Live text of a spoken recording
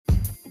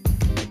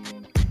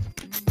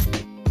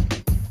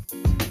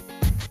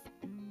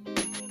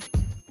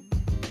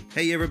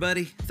Hey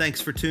everybody,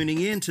 thanks for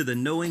tuning in to the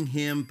Knowing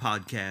Him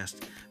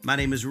podcast. My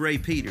name is Ray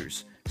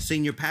Peters,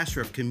 Senior Pastor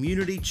of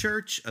Community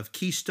Church of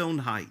Keystone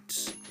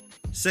Heights.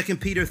 2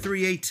 Peter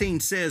 3:18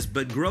 says,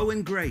 "But grow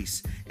in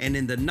grace and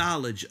in the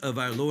knowledge of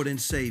our Lord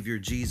and Savior,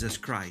 Jesus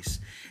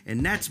Christ."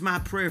 And that's my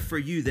prayer for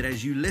you, that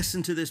as you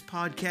listen to this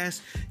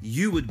podcast,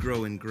 you would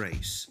grow in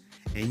grace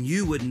and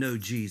you would know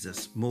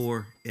Jesus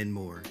more and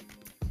more.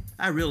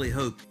 I really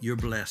hope you're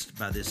blessed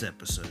by this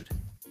episode.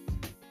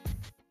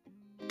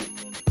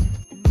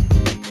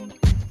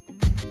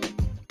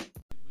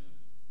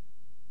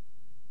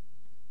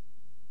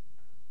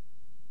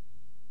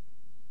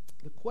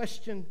 The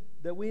question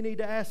that we need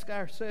to ask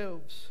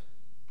ourselves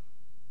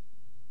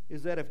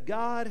is that if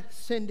God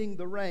sending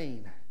the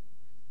rain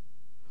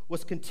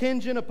was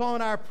contingent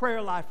upon our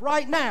prayer life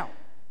right now,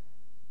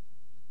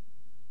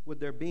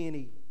 would there be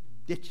any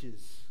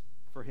ditches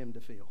for Him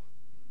to fill?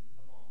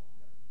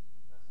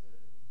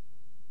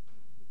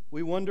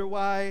 We wonder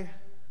why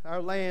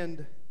our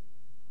land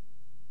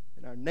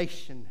and our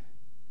nation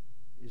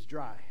is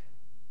dry,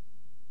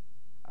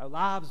 our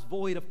lives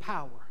void of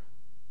power,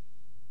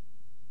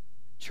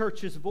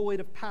 churches void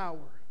of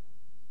power,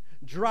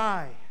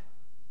 dry.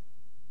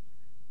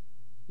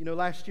 You know,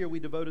 last year we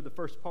devoted the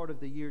first part of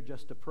the year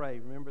just to pray.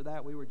 Remember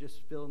that? We were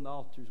just filling the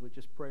altars with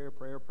just prayer.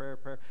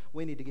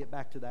 We need to get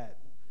back to that.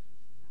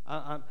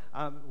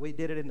 We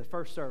did it in the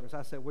first service.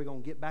 I said we're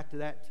going to get back to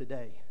that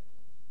today.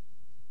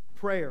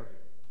 Prayer.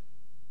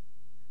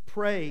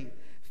 Pray.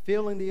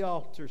 Filling the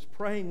altars.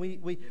 Praying.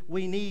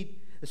 We need,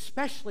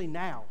 especially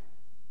now,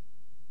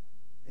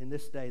 in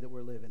this day that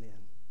we're living in.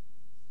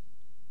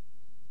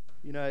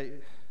 You know,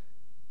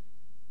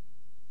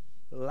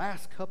 the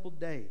last couple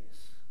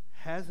days,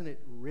 hasn't it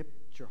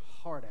ripped your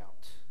heart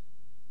out?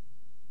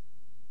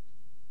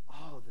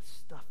 All of the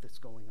stuff that's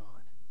going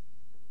on.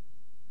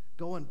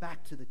 Going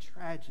back to the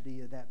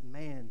tragedy of that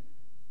man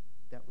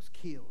that was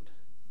killed.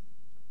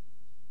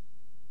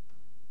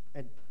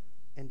 And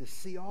to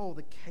see all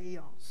the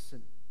chaos.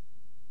 And,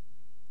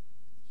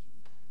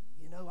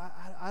 you know,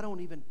 I don't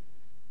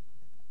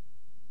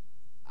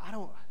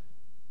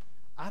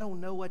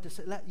know what to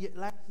say.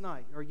 Last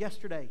night or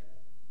yesterday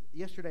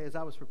as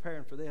I was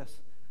preparing for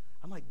this,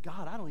 I'm like,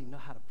 God, I don't even know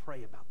how to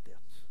pray about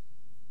this.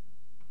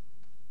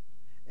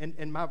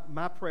 And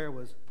my prayer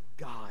was,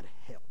 God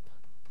help.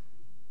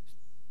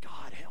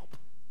 God help.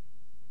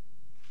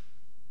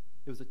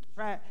 It was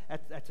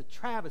that's a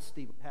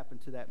travesty what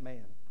happened to that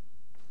man.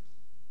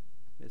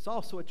 It's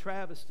also a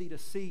travesty to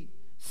see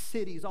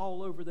cities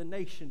all over the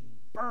nation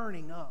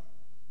burning up.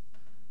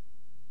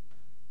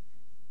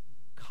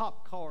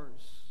 Cop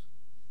cars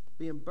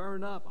being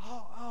burned up.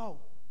 Oh,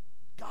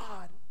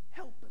 God,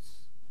 help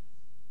us.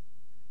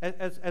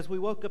 As we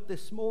woke up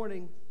this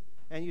morning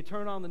and you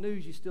turn on the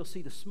news, you still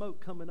see the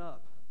smoke coming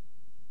up.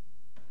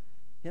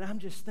 And I'm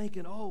just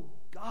thinking, oh,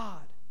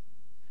 God,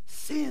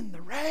 send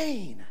the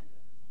rain.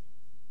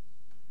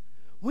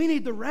 We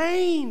need the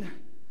rain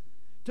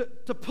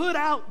to put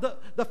out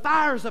the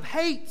fires of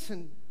hate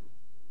and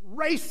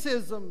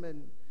racism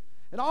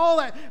and all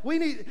that. We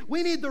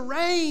need the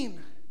rain.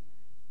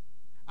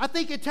 I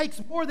think it takes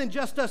more than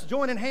just us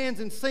joining hands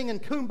and singing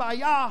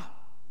Kumbaya.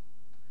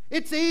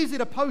 It's easy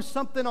to post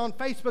something on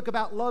Facebook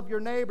about love your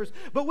neighbors,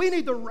 but we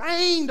need the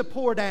rain to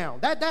pour down.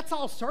 That's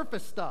all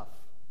surface stuff.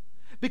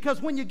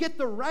 Because when you get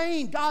the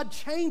rain, God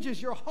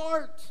changes your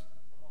heart.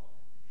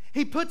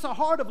 He puts a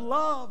heart of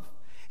love.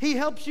 He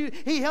helps you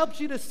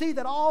to see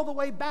that all the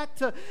way back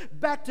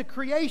to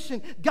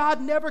creation,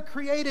 God never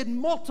created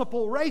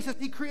multiple races.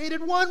 He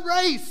created one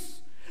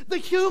race, the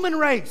human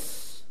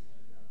race.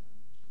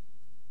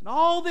 And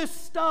all this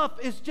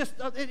stuff is just,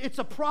 it's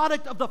a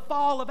product of the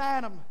fall of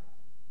Adam.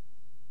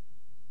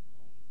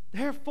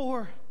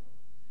 Therefore,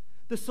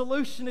 the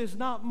solution is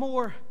not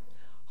more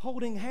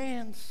holding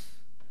hands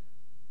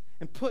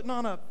and putting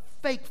on a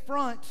fake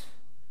front.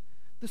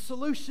 The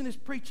solution is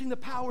preaching the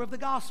power of the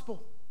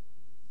gospel.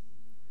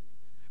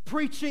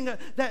 Preaching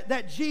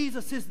that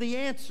Jesus is the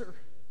answer.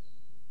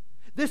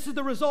 This is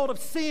the result of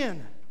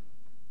sin,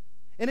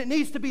 and it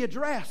needs to be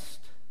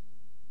addressed.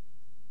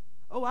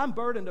 Oh, I'm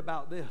burdened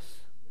about this.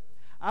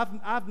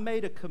 I've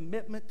made a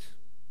commitment.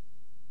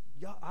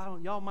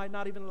 Y'all might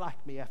not even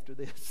like me after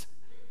this,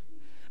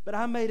 but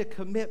I made a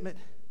commitment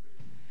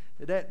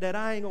that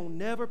I ain't gonna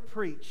never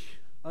preach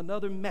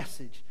another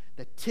message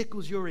that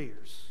tickles your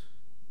ears,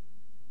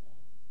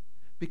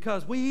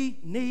 because we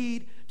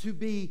need to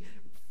be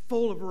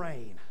full of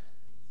rain.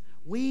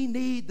 We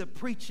need the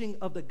preaching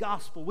of the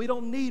gospel. We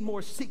don't need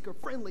more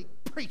seeker-friendly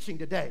preaching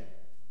today.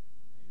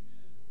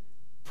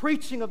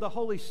 Preaching of the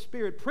Holy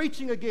Spirit,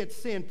 preaching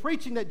against sin,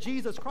 preaching that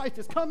Jesus Christ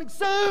is coming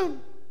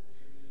soon.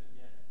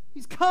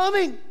 He's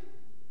coming.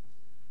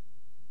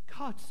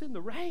 God, send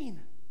the rain.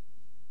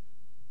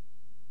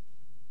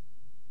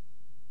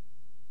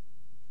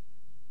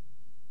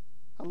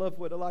 I love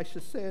what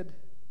Elisha said.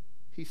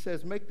 He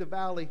says, make the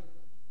valley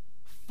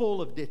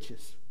full of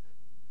ditches.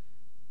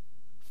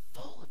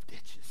 Full of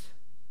ditches.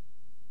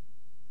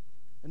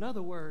 In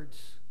other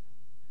words,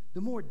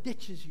 the more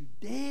ditches you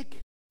dig,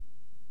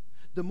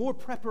 the more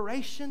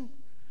preparation,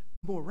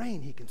 the more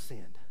rain He can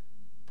send.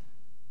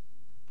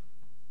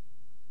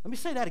 Let me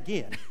say that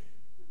again.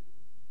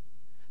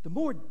 The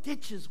more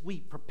ditches we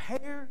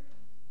prepare,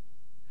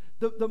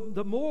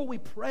 the more we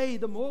pray,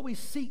 the more we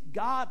seek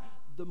God,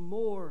 the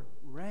more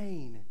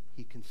rain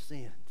He can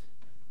send.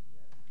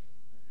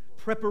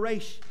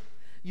 Preparation.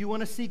 You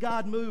want to see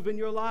God move in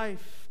your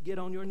life? Get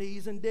on your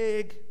knees and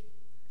dig.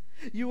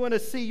 You want to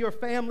see your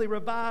family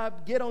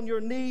revived? Get on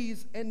your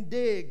knees and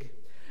dig.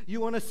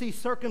 You want to see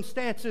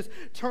circumstances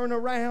turn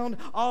around?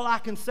 All I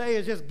can say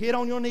is just get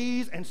on your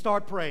knees and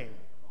start praying.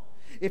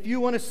 If you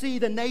want to see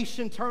the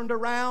nation turned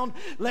around,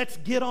 let's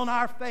get on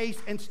our face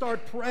and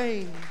start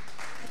praying.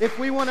 If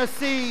we want to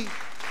see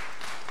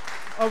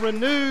a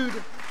renewed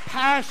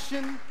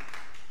passion,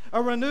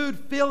 a renewed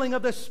feeling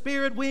of the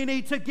Spirit, we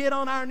need to get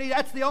on our knees.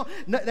 That's the only,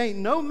 there ain't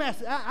no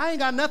mess. I ain't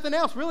got nothing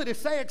else really to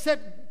say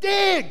except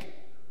dig.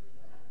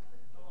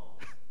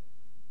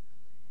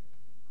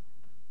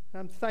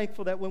 I'm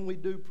thankful that when we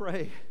do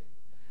pray,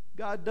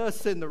 God does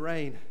send the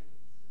rain.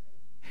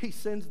 He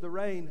sends the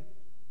rain.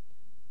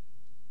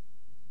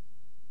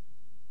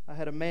 I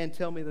had a man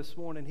tell me this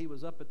morning, he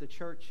was up at the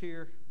church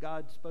here.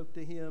 God spoke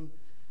to him.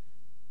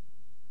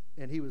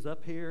 And he was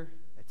up here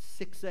at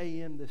 6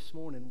 a.m. this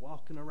morning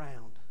walking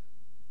around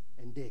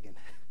and digging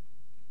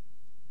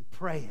and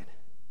praying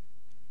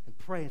and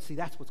praying. See,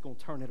 that's what's going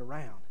to turn it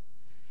around.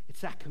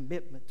 It's that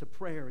commitment to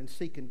prayer and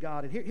seeking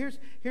God. And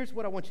here's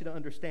what I want you to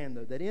understand,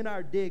 though, that in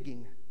our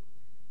digging,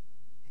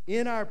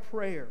 in our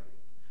prayer,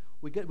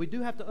 we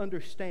do have to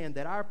understand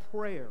that our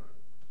prayer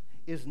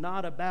is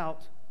not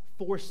about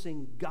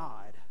forcing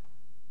God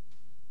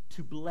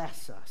to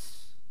bless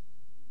us.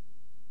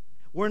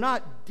 We're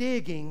not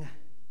digging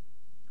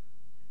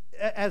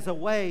as a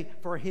way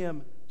for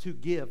Him to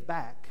give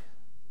back.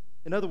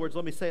 In other words,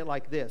 let me say it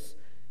like this.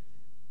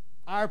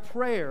 Our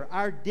prayer,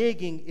 our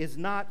digging is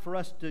not for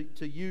us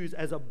to use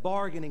as a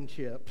bargaining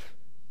chip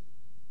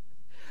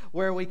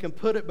where we can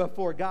put it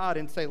before God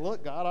and say,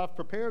 look, God, I've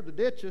prepared the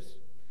ditches.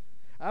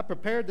 I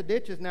prepared the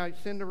ditches. Now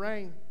send the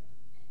rain.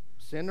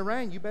 Send the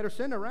rain. You better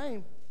send the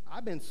rain.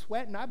 I've been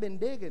sweating. I've been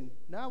digging.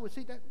 No,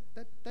 see,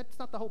 that's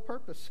not the whole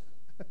purpose.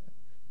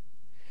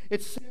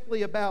 It's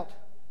simply about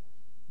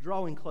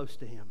drawing close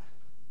to Him.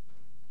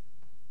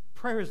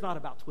 Prayer is not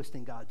about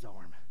twisting God's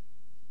arm.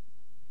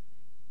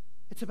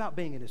 It's about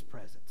being in His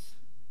presence.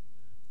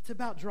 It's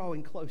about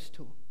drawing close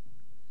to Him,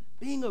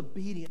 being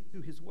obedient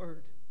to His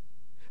word,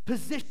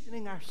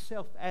 positioning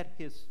ourselves at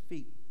His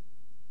feet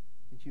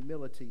in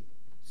humility,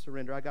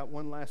 surrender. I got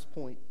one last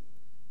point,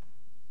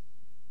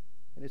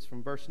 and it's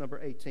from verse number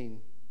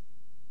 18.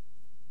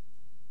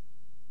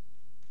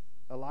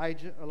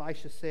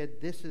 Elisha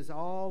said, this is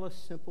all a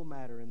simple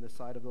matter in the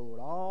sight of the Lord.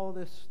 All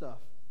this stuff.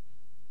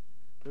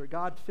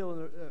 God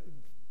filling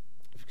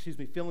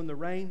the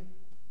rain,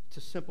 it's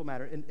a simple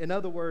matter. In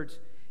other words,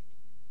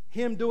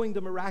 Him doing the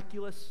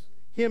miraculous,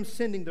 Him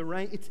sending the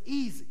rain, it's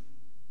easy.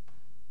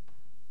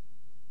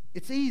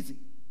 It's easy.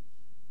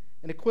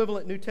 An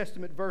equivalent New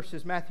Testament verse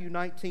is Matthew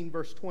 19,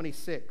 verse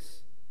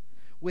 26.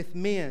 With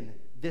men,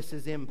 this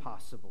is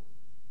impossible.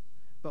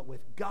 But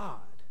with God,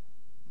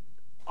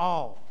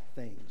 all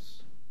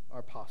things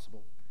are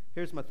possible.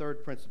 Here's my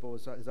third principle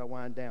as I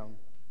wind down.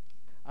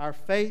 Our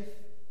faith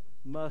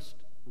must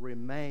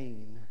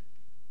remain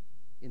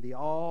in the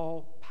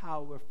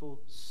all-powerful,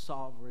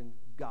 sovereign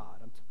God.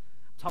 I'm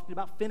talking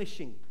about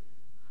finishing.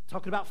 I'm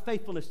talking about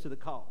faithfulness to the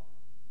call.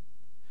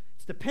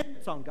 It's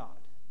dependence on God.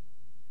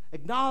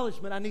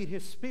 Acknowledgement, I need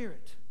His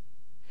Spirit.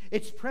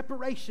 It's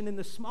preparation in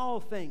the small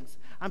things.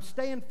 I'm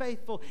staying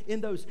faithful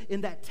in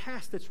that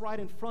task that's right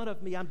in front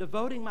of me. I'm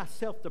devoting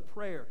myself to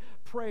prayer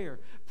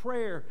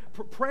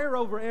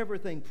over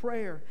everything,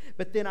 prayer.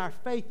 But then our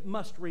faith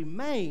must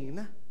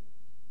remain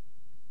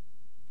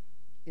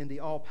in the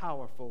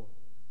all-powerful,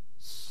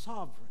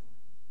 sovereign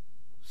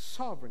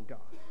God.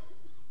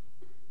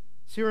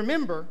 See,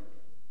 remember,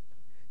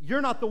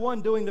 you're not the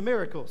one doing the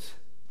miracles.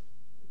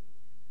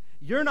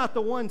 You're not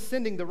the one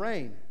sending the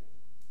rain.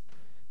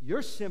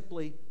 You're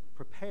simply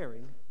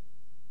preparing,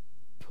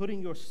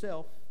 putting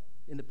yourself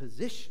in the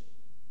position,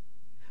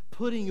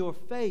 putting your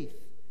faith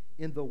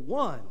in the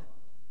one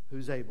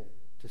who's able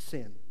to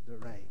send the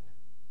rain.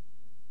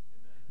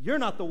 You're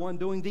not the one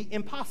doing the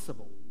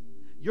impossible.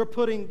 You're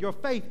putting your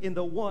faith in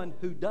the one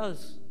who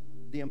does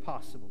the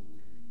impossible.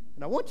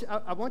 And I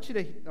want you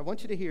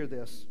to hear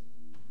this,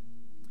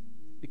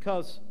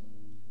 because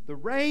the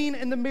rain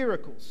and the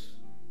miracles,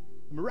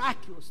 the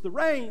miraculous, the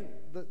rain,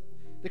 the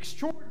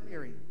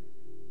extraordinary,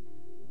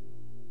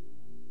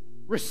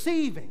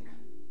 receiving,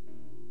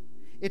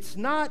 it's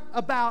not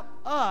about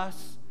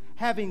us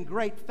having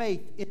great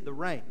faith in the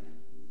rain.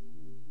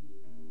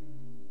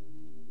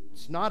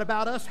 It's not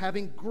about us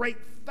having great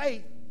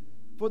faith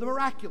for the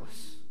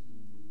miraculous.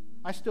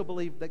 I still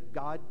believe that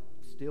God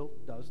still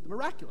does the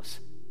miraculous.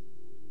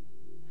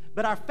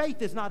 But our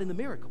faith is not in the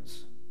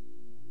miracles.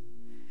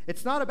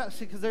 It's not about,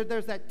 because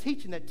there's that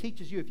teaching that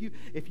teaches you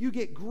if you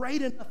get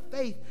great enough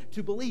faith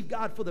to believe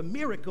God for the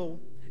miracle,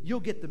 you'll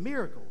get the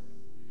miracle.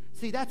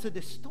 See, that's a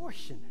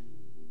distortion.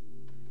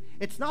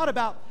 It's not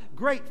about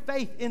great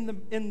faith in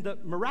the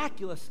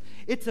miraculous.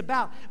 It's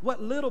about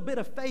what little bit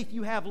of faith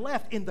you have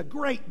left in the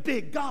great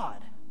big God.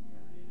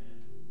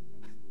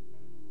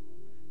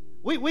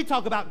 We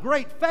talk about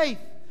great faith,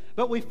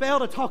 but we fail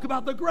to talk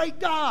about the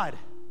great God.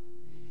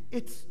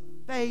 It's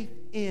faith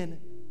in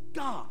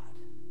God.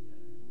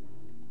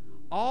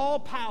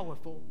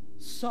 All-powerful,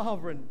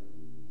 sovereign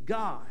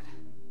God.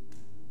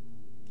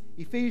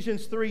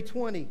 Ephesians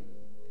 3:20.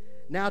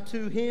 Now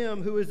to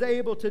him who is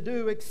able to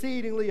do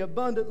exceedingly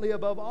abundantly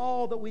above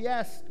all that we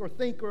ask or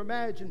think or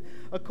imagine,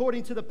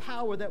 according to the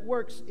power that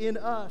works in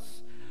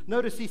us.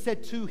 Notice he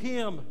said to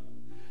him.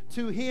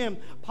 To him,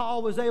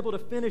 Paul was able to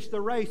finish the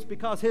race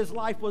because his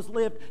life was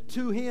lived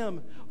to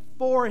him,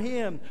 for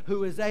him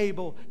who is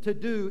able to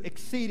do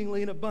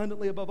exceedingly and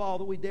abundantly above all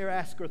that we dare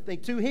ask or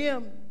think. To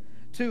him,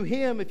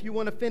 if you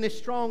want to finish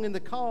strong in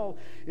the call,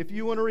 if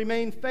you want to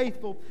remain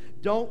faithful,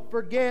 don't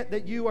forget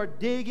that you are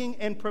digging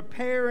and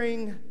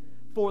preparing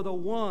for the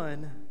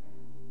one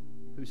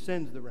who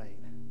sends the rain.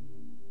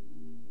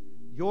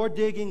 You're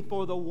digging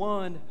for the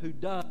one who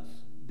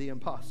does the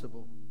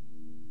impossible,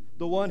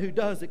 the one who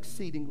does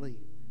exceedingly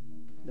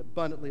and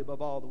abundantly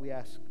above all that we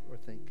ask or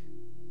think.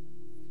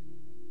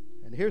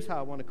 And here's how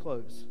I want to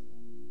close,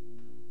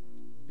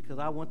 because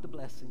I want the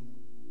blessing.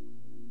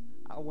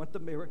 I want the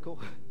miracle.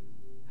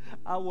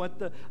 I want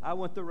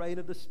the rain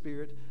of the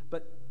Spirit.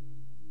 But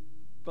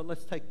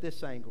let's take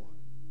this angle.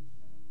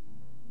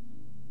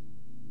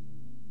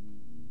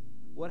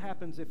 What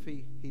happens if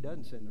he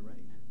doesn't send the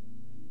rain?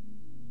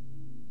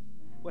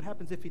 What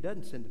happens if he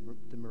doesn't send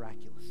the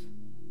miraculous?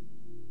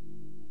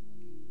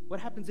 What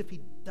happens if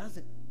he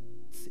doesn't?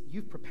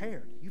 You've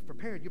prepared,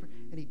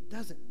 and he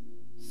doesn't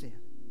send.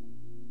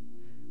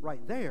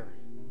 Right there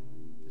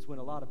is when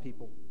a lot of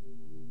people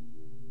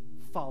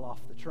fall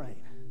off the train.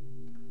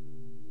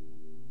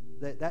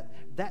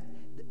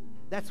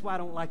 That's why I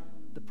don't like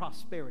the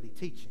prosperity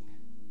teaching,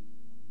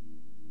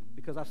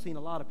 because I've seen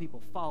a lot of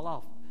people fall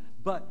off.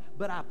 But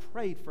I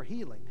prayed for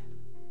healing,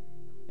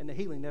 and the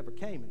healing never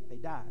came, and they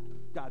died.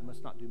 God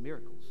must not do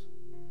miracles.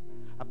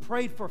 I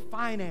prayed for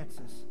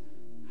finances.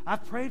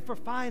 I've prayed for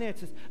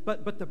finances,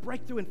 but the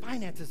breakthrough in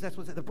finances, that's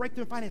what the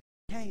breakthrough in finances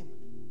came.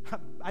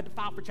 I had to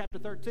file for chapter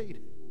 13.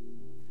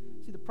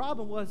 See, the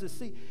problem was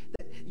that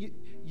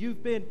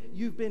you've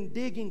been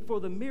digging for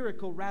the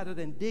miracle rather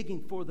than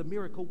digging for the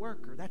miracle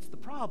worker. That's the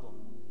problem.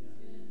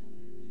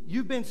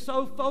 You've been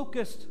so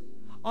focused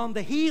on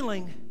the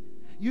healing,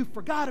 you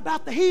forgot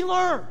about the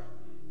healer.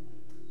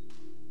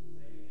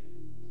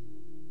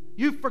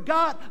 You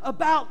forgot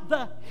about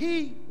the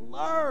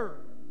healer.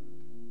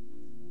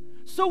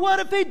 So what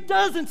if he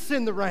doesn't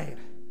send the rain?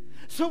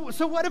 So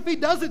what if he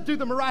doesn't do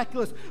the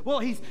miraculous?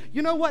 Well,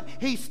 you know what?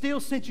 He still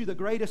sent you the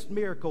greatest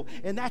miracle,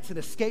 and that's an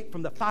escape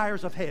from the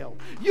fires of hell.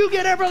 You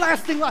get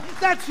everlasting life.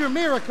 That's your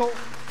miracle.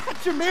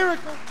 That's your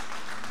miracle.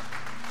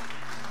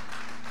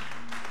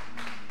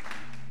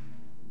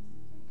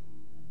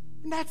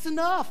 And that's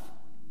enough.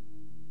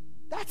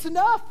 That's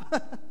enough.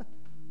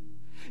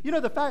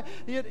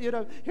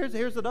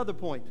 Here's another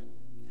point.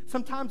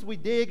 Sometimes we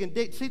dig and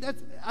dig. See,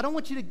 I don't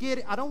want you to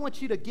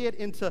get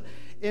into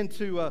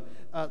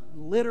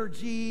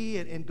liturgy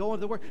and go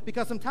into the word,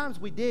 because sometimes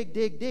we dig,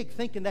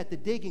 thinking that the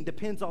digging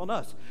depends on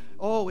us.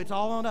 Oh, it's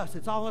all on us.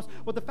 It's all on us.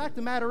 Well, the fact of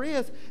the matter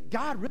is,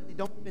 God really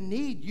don't even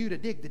need you to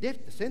dig the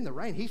ditch to send the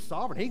rain. He's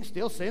sovereign. He can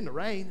still send the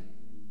rain.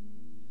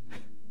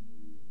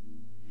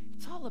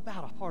 It's all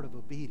about a heart of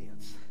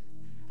obedience.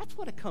 That's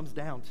what it comes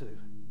down to.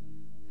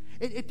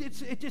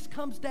 It just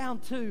comes down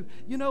to,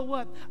 you know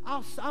what?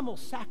 I'm going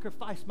to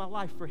sacrifice my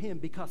life for him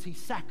because he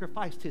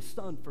sacrificed his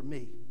son for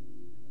me.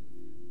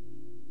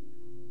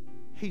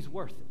 He's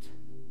worth it.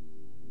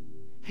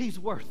 He's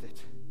worth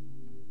it.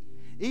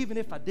 Even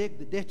if I dig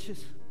the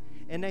ditches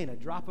and ain't a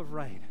drop of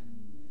rain,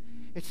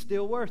 it's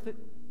still worth it.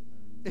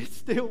 It's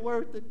still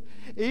worth it.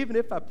 Even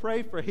if I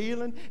pray for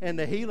healing and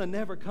the healing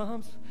never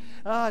comes,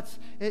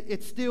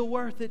 it's still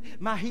worth it.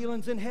 My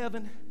healing's in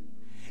heaven.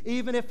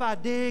 Even if I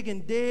dig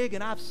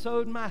and I've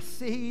sowed my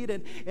seed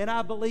and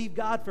I believe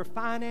God for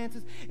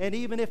finances, and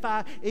even if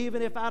I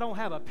don't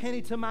have a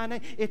penny to my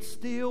name, it's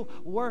still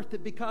worth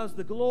it, because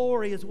the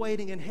glory is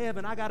waiting in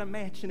heaven. I got a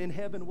mansion in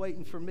heaven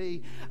waiting for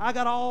me. I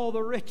got all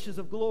the riches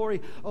of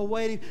glory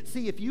awaiting.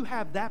 See, if you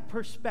have that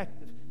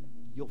perspective,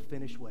 you'll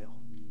finish well.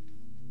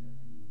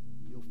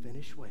 You'll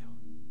finish well,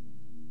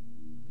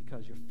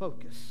 because your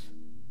focus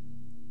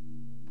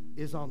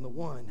is on the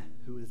one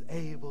who is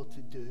able to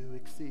do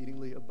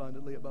exceedingly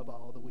abundantly above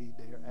all that we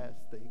dare ask,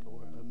 think,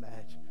 or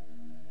imagine.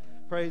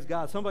 Praise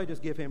God. Somebody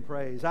just give him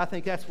praise. I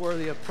think that's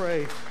worthy of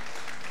praise.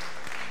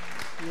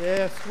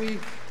 Yes,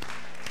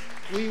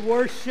 we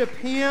worship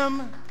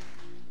him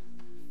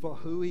for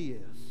who he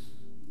is.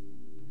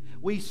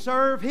 We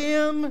serve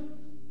him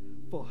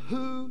for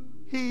who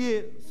he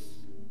is.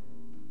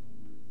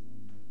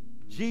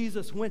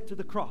 Jesus went to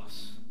the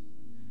cross.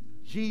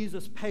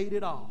 Jesus paid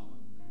it all.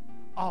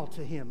 All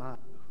to him I owe.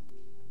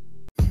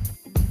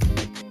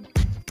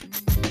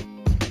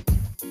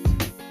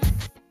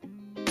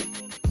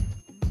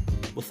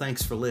 Well,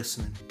 thanks for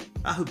listening.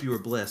 I hope you were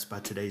blessed by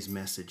today's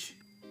message.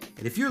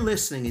 And if you're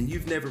listening and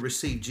you've never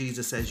received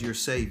Jesus as your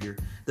Savior,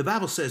 the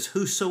Bible says,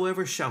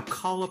 whosoever shall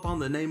call upon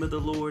the name of the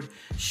Lord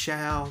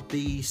shall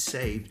be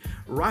saved.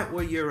 Right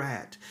where you're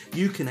at,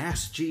 you can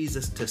ask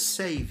Jesus to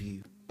save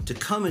you, to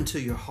come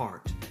into your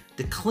heart,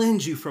 to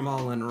cleanse you from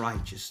all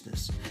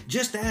unrighteousness.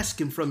 Just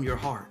ask Him from your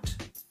heart.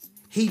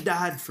 He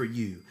died for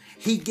you.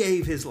 He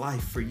gave His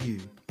life for you.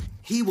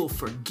 He will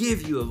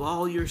forgive you of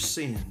all your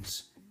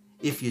sins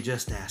if you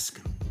just ask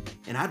Him.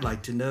 And I'd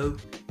like to know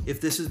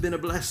if this has been a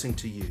blessing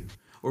to you,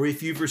 or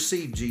if you've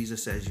received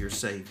Jesus as your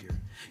Savior.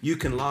 You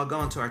can log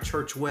on to our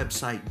church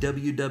website,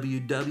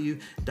 www.ccokh.org,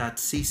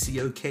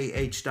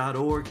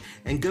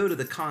 and go to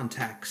the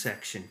contact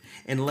section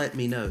and let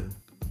me know.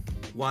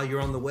 While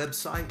you're on the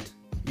website,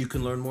 you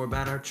can learn more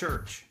about our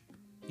church.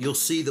 You'll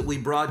see that we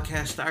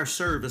broadcast our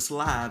service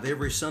live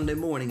every Sunday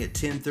morning at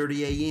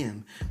 10:30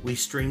 a.m. We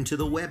stream to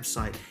the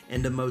website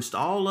and to most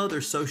all other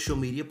social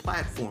media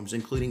platforms,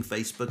 including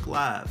Facebook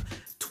Live,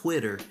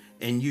 Twitter,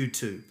 and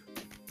YouTube.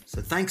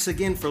 So thanks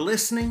again for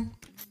listening,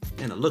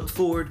 and I look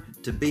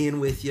forward to being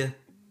with you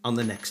on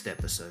the next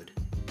episode.